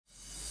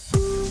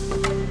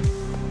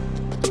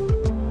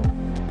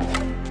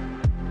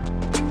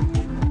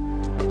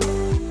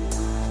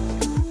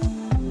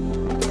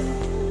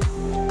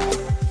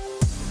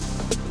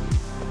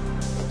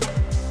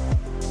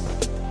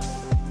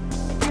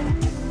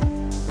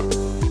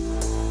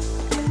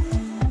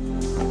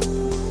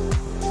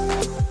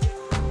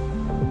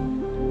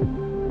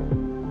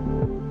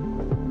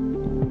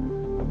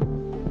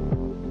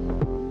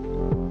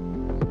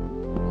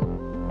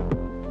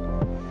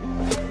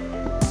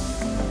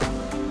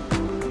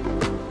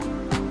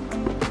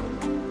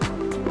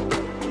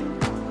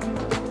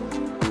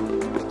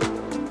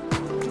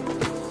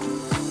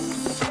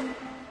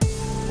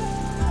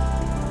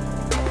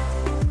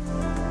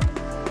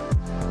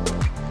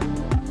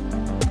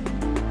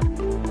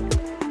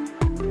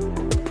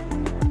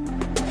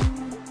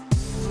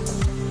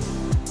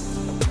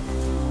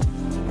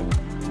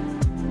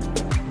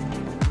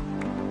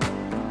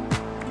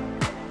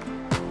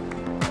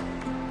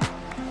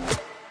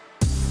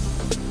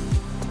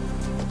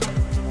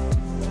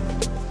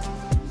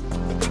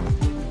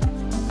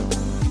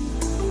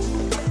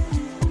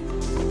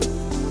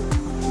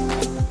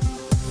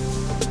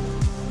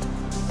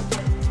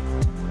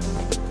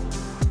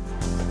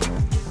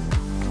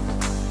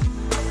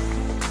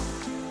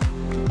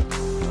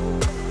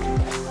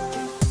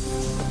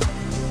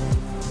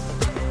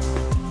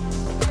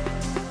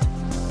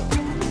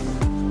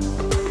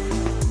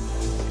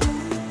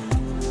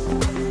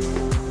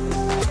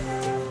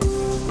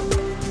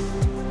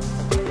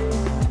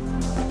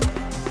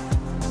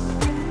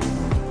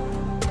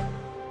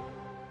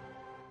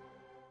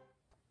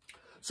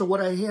So what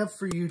I have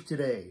for you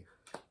today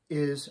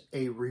is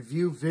a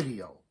review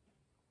video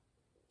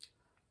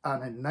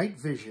on a night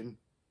vision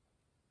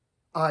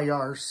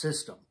IR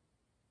system,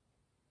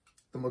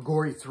 the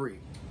Megaorei 3.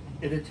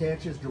 It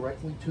attaches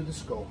directly to the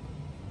scope.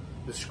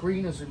 The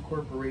screen is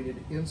incorporated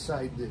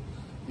inside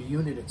the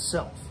unit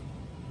itself.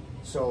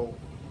 So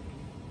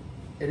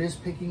it is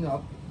picking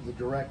up the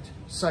direct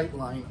sight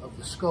line of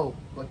the scope,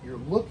 but you're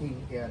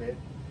looking at it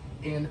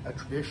in a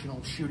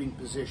traditional shooting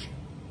position.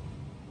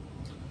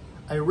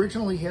 I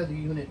originally had the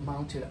unit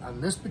mounted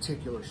on this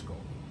particular scope,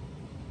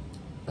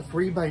 a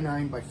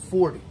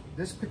 3x9x40.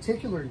 This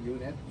particular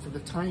unit, for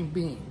the time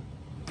being,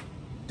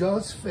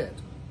 does fit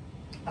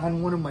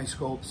on one of my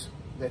scopes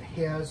that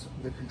has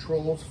the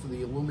controls for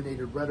the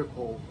illuminated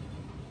reticle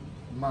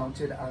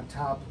mounted on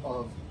top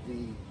of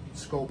the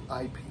scope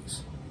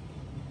eyepiece.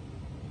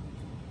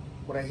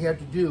 What I had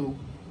to do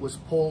was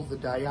pull the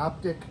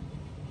dioptic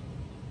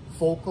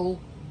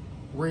focal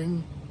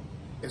ring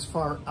as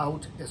far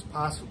out as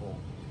possible,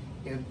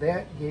 and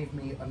that gave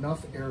me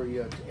enough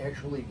area to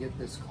actually get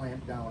this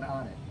clamped down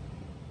on it.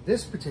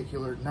 This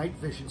particular night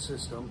vision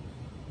system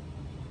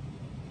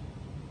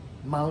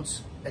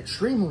mounts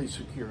extremely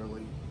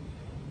securely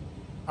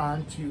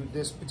onto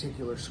this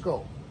particular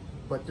scope,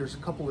 but there's a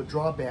couple of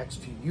drawbacks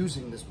to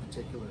using this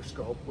particular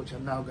scope, which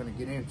I'm now going to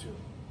get into.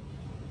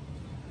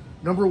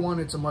 Number one,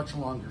 it's a much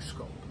longer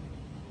scope,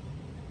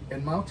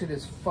 and mounted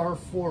as far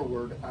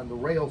forward on the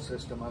rail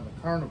system on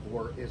the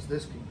Carnivore as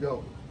this could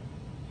go.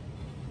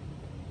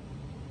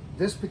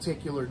 This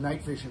particular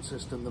night vision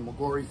system, the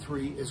Megaorei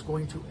 3, is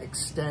going to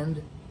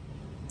extend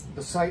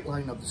the sight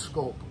line of the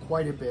scope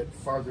quite a bit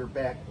farther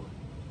backward.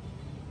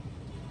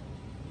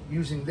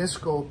 Using this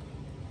scope,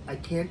 I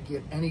can't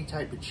get any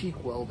type of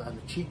cheek weld on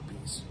the cheek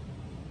piece.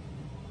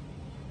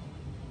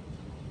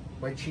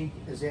 My cheek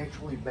is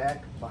actually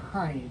back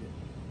behind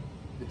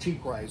the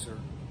cheek riser,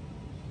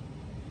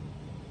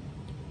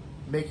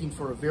 making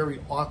for a very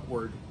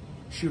awkward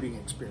shooting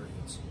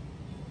experience.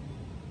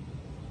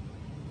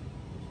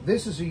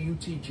 This is a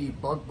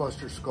UTG Bug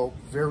Buster scope,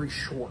 very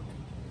short,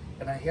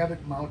 and I have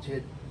it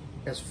mounted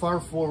as far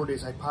forward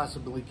as I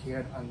possibly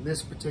can on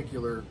this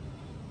particular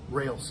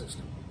rail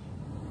system.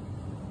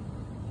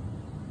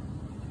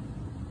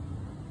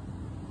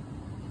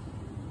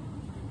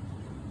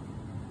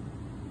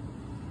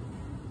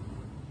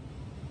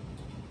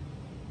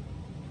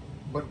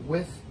 But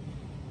with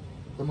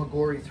the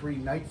Megaorei 3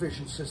 night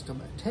vision system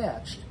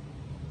attached,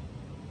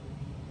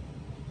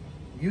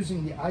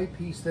 using the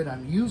eyepiece that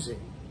I'm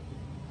using,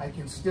 I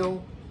can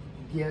still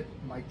get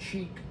my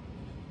cheek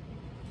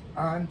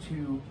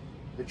onto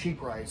the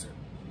cheek riser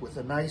with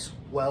a nice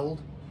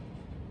weld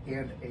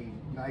and a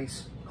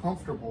nice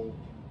comfortable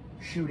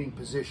shooting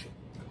position.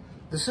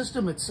 The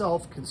system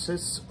itself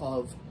consists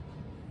of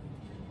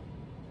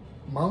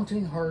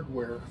mounting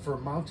hardware for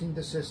mounting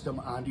the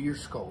system onto your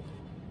scope,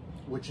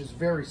 which is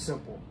very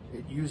simple.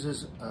 It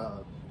uses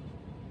a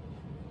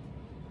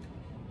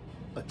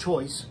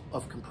choice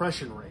of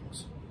compression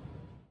rings.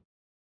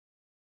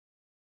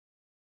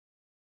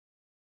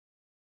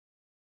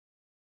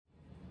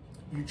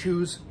 You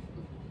choose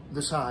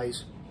the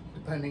size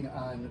depending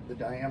on the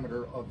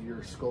diameter of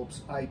your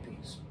scope's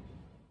eyepiece.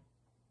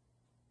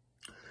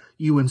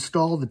 You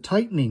install the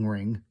tightening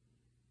ring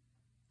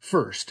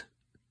first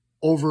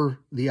over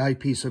the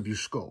eyepiece of your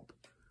scope,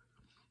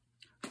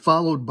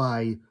 followed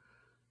by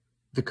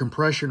the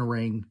compression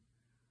ring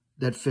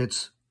that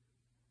fits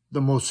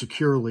the most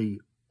securely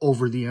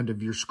over the end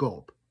of your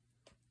scope.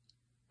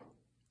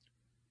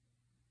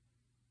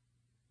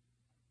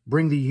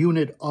 Bring the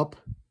unit up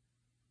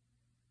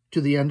to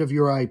the end of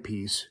your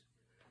eyepiece,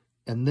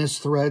 and this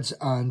threads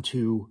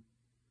onto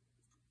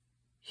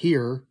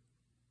here,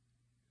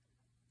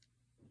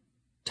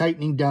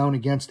 tightening down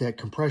against that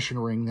compression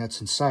ring that's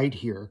inside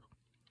here,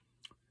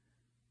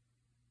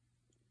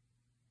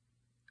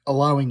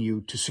 allowing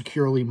you to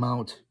securely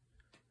mount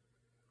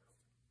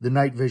the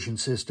night vision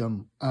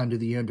system onto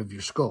the end of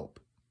your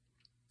scope.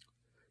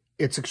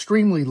 It's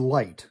extremely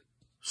light,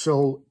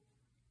 so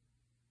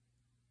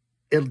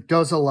it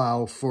does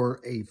allow for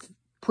a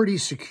pretty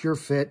secure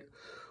fit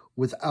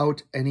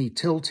without any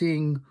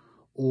tilting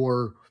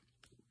or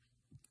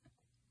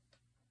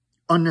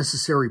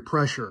unnecessary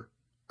pressure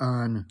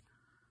on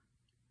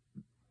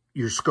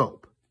your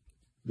scope.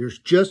 There's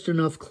just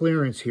enough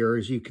clearance here,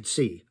 as you can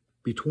see,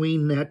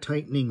 between that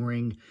tightening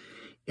ring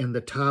and the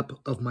top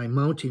of my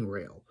mounting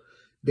rail.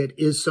 That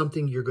is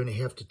something you're going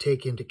to have to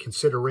take into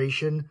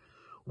consideration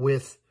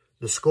with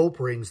the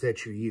scope rings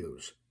that you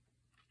use.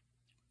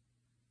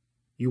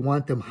 You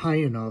want them high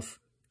enough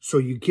so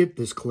you get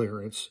this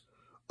clearance.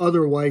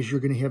 Otherwise,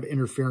 you're going to have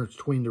interference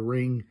between the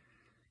ring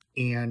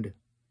and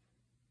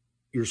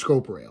your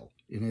scope rail.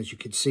 And as you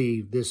can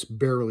see, this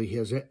barely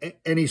has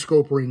any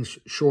scope rings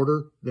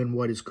shorter than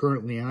what is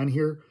currently on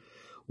here.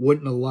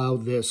 Wouldn't allow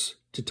this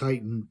to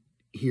tighten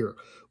here.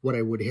 What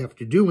I would have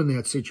to do in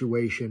that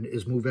situation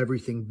is move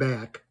everything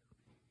back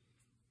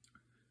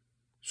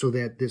so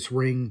that this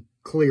ring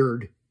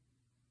cleared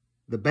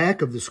the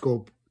back of the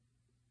scope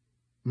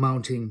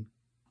mounting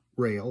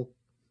rail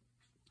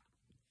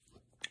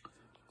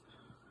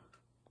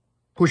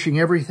pushing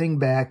everything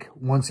back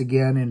once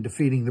again and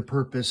defeating the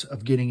purpose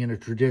of getting in a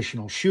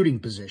traditional shooting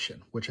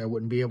position, which I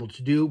wouldn't be able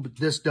to do, but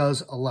this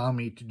does allow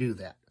me to do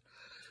that.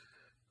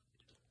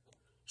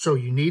 So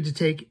you need to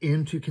take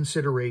into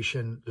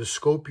consideration the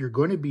scope you're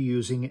going to be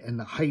using and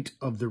the height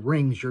of the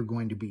rings you're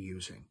going to be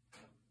using.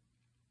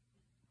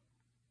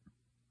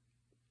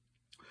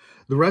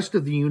 The rest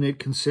of the unit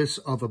consists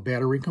of a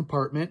battery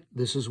compartment.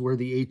 This is where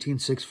the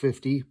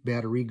 18650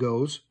 battery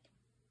goes.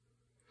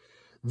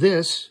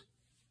 This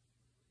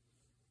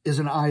is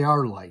an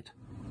IR light.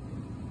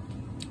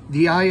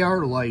 The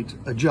IR light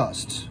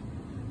adjusts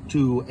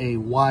to a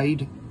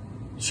wide,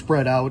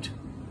 spread out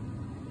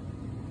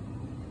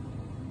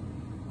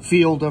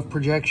field of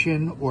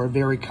projection or a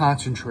very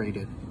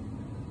concentrated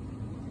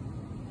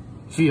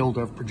field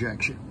of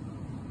projection.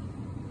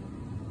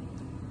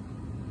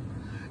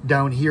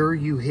 Down here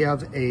you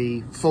have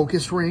a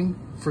focus ring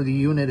for the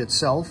unit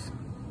itself.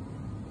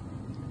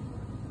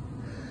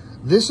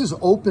 This is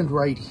opened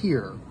right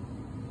here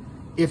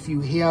if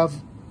you have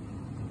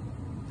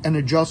an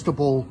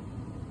adjustable,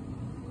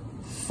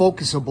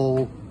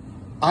 focusable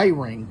eye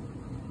ring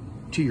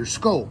to your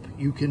scope.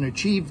 You can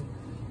achieve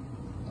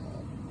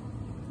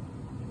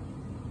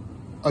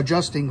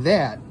adjusting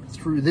that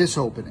through this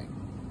opening.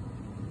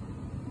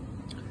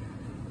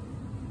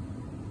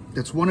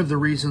 That's one of the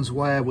reasons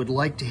why I would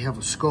like to have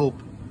a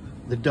scope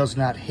that does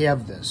not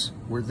have this,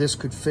 where this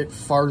could fit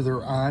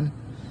farther on.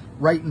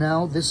 Right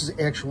now, this is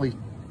actually,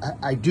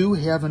 I do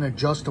have an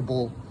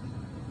adjustable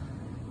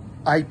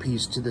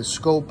eyepiece to this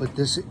scope, but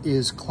this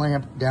is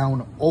clamped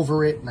down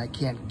over it and I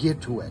can't get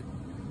to it.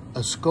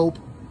 A scope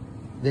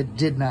that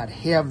did not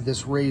have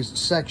this raised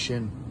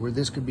section where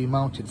this could be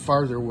mounted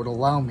farther would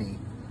allow me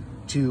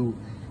to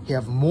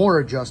have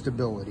more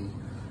adjustability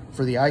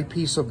for the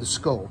eyepiece of the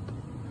scope,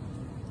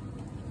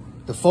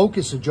 the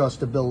focus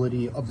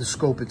adjustability of the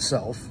scope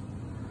itself,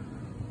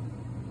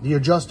 the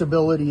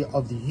adjustability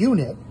of the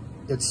unit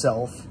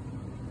itself,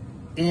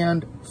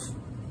 and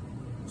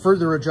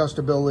further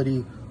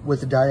adjustability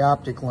with the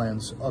dioptic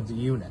lens of the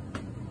unit.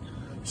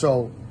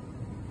 So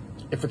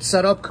if it's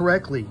set up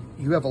correctly,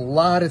 you have a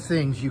lot of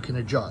things you can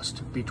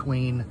adjust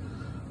between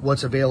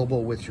what's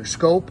available with your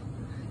scope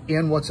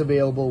and what's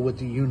available with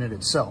the unit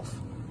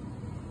itself.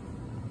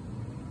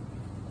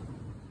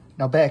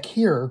 Now back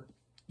here,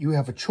 you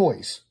have a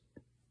choice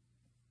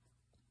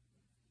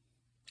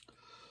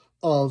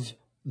of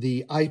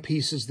the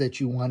eyepieces that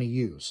you want to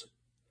use.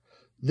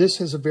 This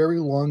has a very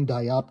long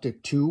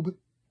dioptic tube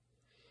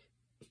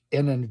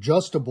and an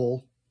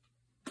adjustable.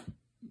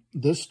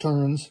 This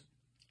turns,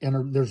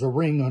 and there's a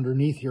ring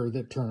underneath here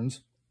that turns,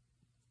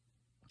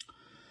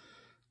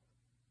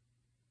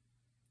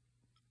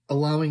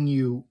 allowing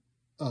you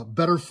a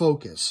better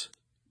focus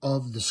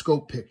of the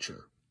scope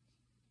picture.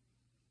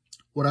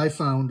 What I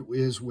found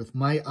is with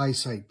my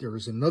eyesight, there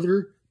is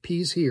another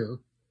piece here,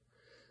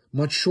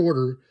 much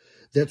shorter,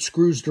 that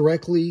screws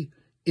directly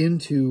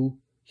into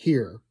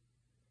here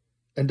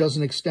and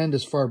doesn't extend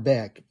as far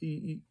back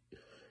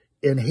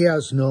and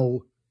has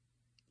no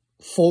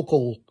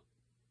focal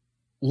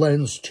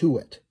lens to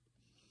it.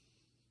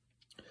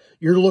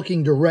 You're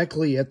looking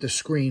directly at the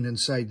screen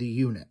inside the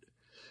unit.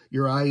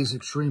 Your eye is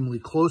extremely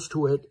close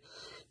to it,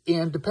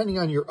 and depending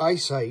on your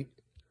eyesight,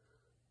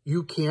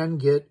 you can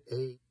get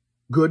a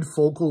good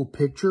focal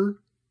picture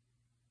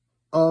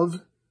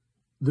of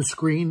the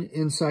screen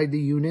inside the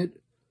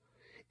unit.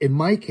 In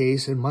my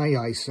case, in my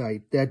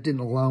eyesight, that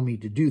didn't allow me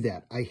to do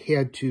that. I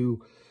had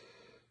to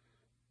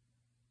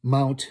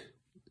mount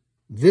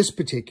this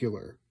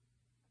particular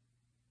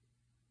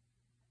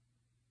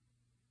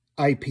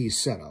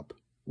eyepiece setup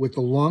with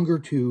the longer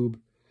tube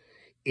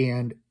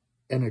and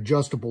an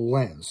adjustable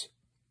lens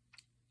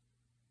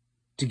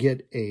to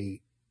get a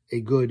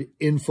good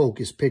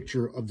in-focus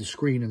picture of the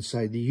screen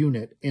inside the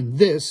unit. And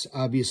this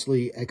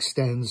obviously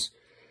extends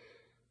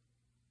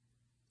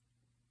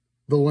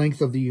the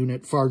length of the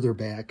unit farther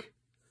back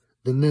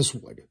than this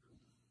would.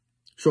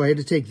 So I had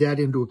to take that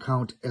into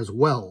account as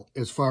well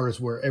as far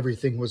as where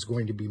everything was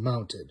going to be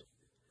mounted.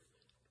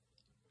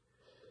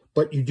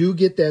 But you do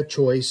get that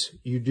choice.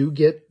 You do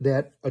get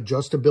that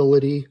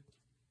adjustability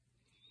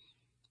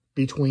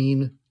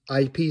between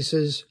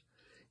eyepieces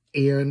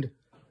and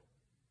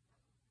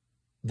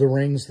the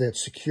rings that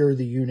secure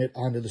the unit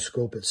onto the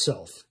scope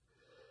itself,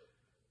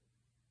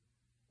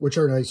 which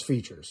are nice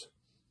features.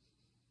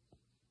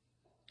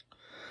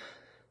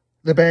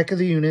 The back of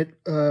the unit,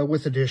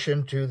 with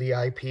addition to the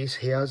eyepiece,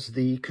 has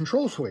the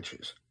control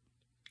switches.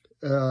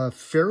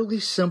 Fairly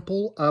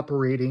simple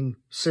operating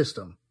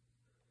system.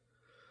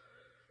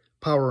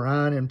 Power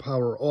on and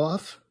power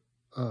off.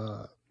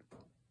 The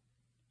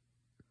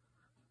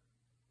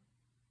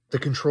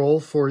control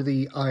for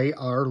the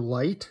IR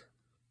light.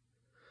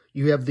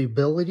 You have the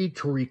ability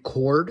to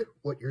record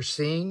what you're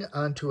seeing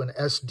onto an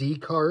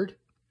SD card.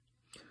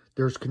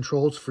 There's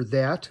controls for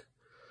that,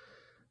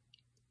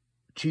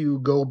 to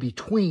go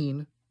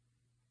between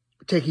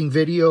taking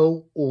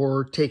video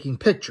or taking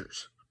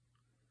pictures.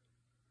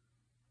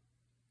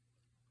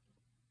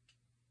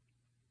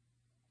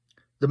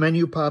 The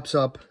menu pops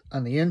up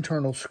on the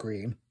internal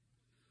screen,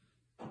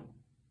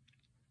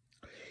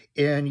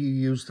 and you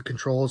use the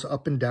controls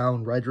up and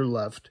down, right or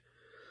left,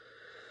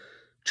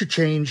 to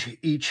change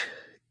each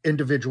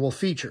individual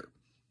feature.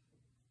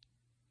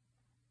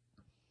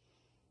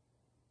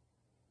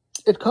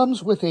 It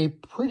comes with a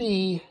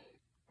pretty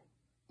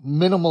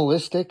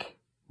minimalistic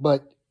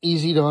but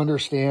easy to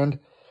understand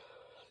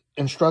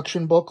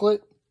instruction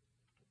booklet,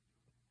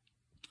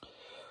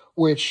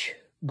 which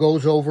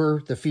goes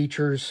over the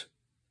features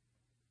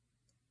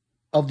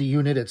of the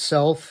unit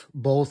itself,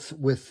 both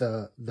with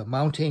the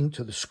mounting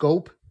to the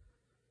scope,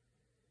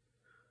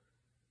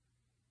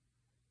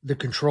 the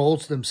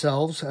controls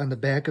themselves on the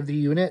back of the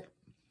unit,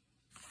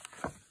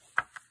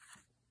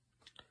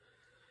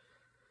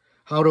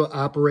 how to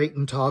operate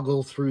and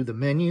toggle through the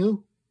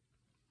menu,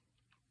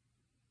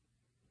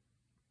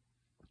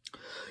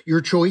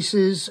 your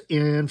choices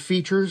and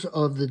features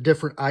of the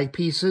different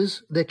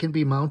eyepieces that can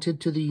be mounted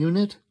to the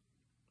unit.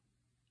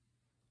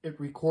 It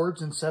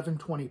records in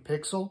 720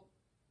 pixel.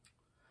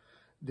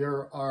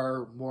 There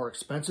are more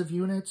expensive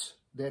units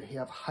that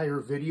have higher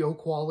video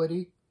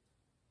quality,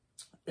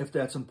 if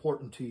that's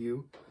important to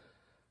you.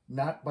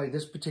 Not by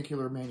this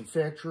particular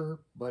manufacturer,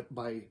 but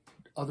by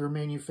other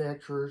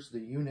manufacturers.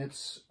 The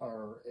units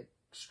are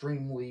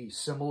extremely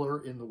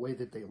similar in the way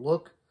that they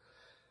look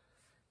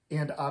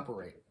and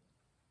operate.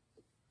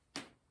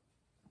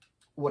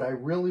 What I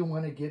really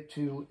want to get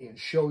to and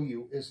show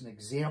you is an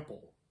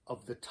example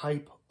of the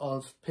type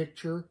of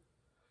picture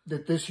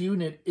that this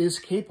unit is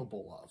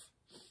capable of.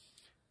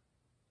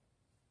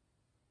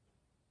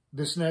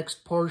 This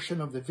next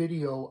portion of the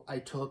video I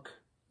took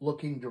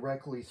looking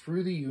directly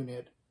through the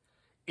unit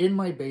in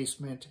my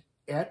basement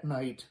at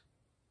night,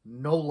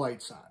 no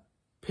lights on,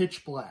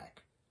 pitch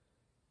black.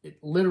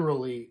 It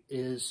literally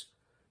is,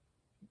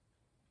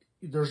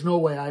 there's no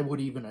way I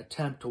would even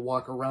attempt to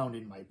walk around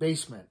in my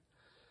basement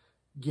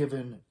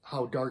given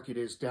how dark it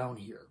is down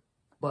here.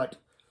 But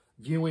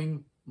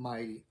viewing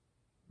my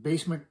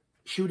basement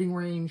shooting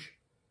range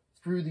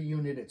through the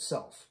unit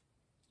itself,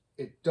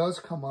 it does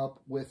come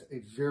up with a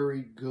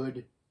very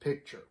good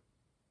picture.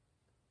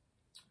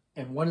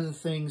 And one of the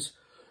things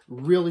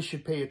really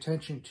should pay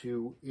attention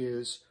to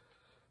is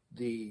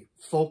the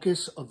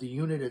focus of the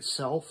unit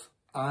itself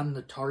on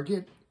the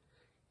target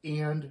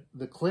and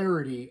the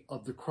clarity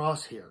of the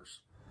crosshairs.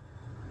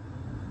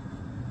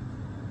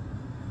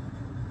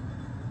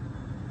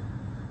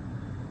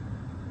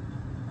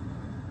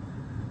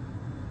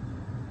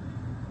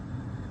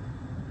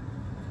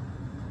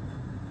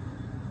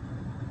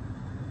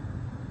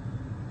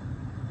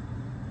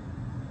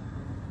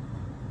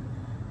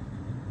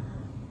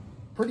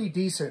 Pretty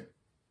decent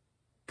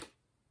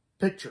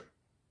picture,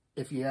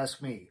 if you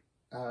ask me.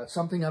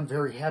 Something I'm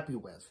very happy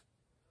with.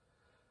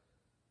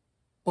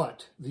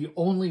 But the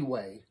only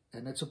way,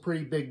 and it's a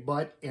pretty big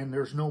but, and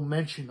there's no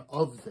mention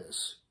of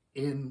this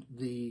in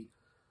the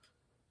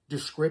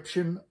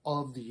description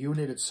of the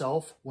unit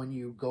itself when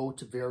you go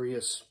to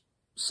various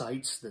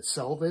sites that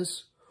sell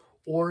this,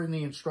 or in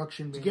the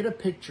instruction, to get a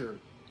picture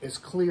as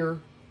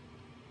clear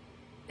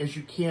as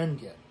you can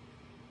get,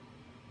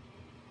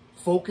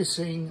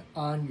 focusing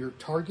on your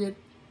target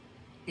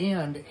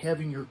and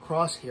having your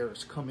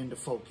crosshairs come into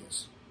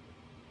focus.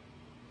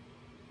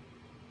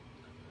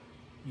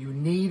 You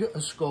need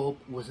a scope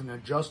with an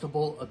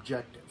adjustable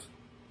objective.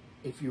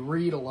 If you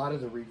read a lot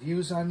of the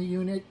reviews on the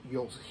unit,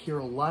 you'll hear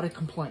a lot of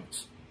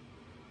complaints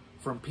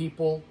from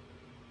people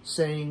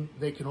saying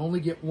they can only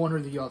get one or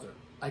the other.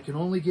 I can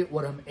only get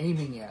what I'm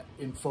aiming at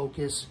in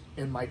focus,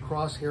 and my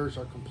crosshairs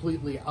are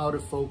completely out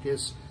of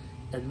focus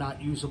and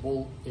not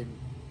usable in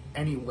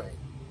any way.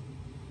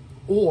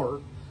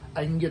 Or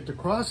I can get the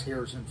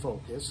crosshairs in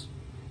focus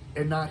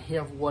and not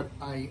have what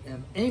I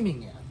am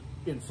aiming at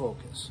in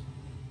focus.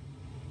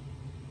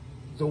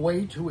 The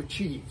way to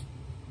achieve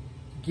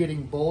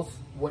getting both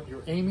what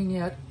you're aiming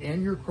at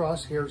and your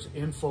crosshairs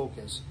in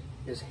focus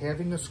is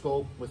having a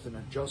scope with an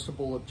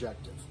adjustable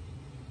objective,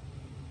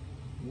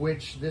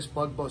 which this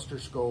Bugbuster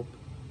scope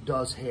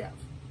does have.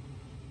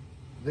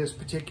 This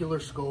particular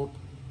scope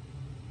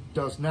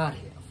does not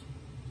have,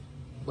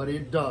 but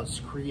it does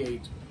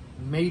create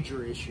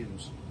major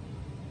issues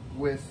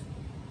with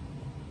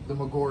the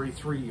Megaorei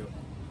 3 unit.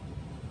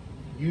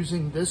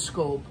 Using this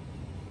scope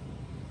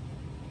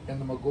and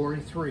the Megaorei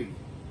 3,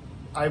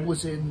 I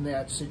was in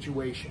that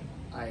situation.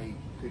 I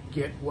could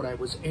get what I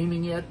was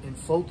aiming at in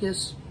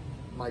focus.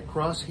 My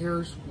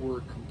crosshairs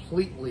were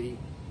completely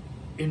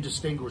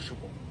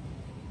indistinguishable.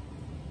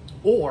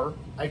 Or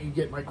I could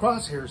get my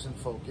crosshairs in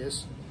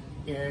focus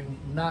and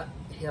not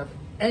have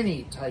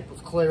any type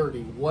of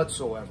clarity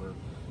whatsoever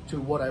to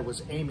what I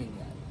was aiming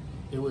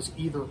at. It was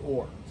either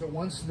or. So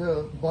once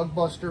the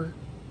Bugbuster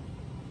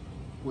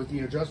with the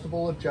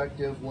adjustable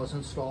objective was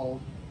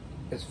installed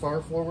as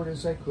far forward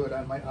as I could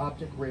on my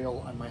optic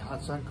rail on my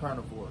Hatsan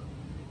Carnivore,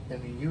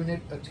 and the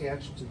unit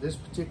attached to this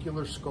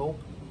particular scope,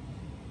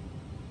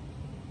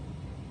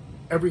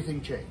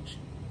 everything changed.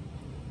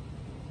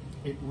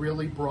 It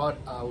really brought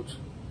out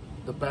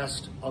the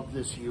best of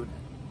this unit.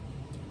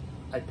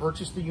 I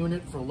purchased the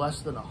unit for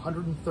less than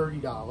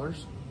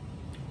 $130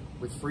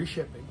 with free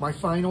shipping. My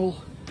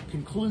final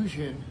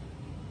conclusion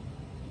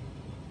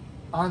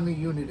on the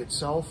unit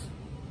itself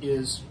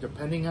is,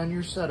 depending on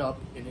your setup,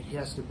 and it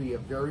has to be a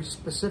very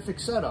specific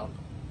setup,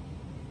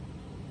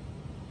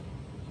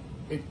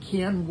 it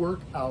can work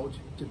out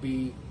to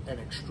be an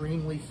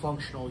extremely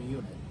functional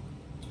unit.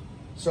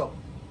 So,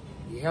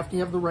 you have to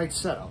have the right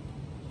setup.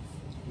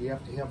 You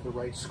have to have the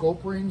right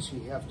scope rings.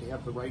 You have to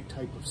have the right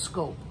type of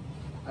scope.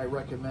 I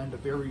recommend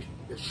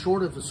as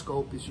short of a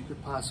scope as you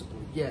could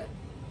possibly get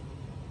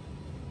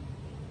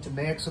to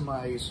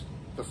maximize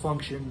the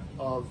function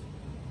of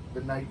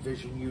the night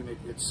vision unit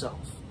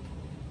itself.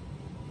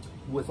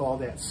 With all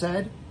that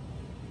said,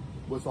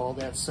 with all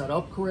that set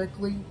up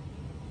correctly,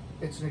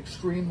 it's an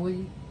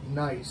extremely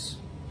nice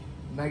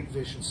night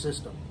vision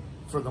system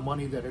for the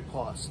money that it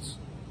costs,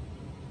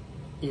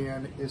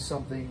 and is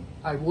something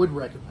I would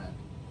recommend.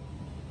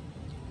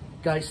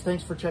 Guys,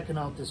 thanks for checking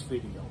out this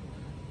video.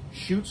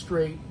 Shoot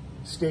straight,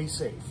 stay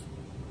safe,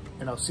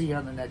 and I'll see you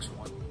on the next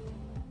one.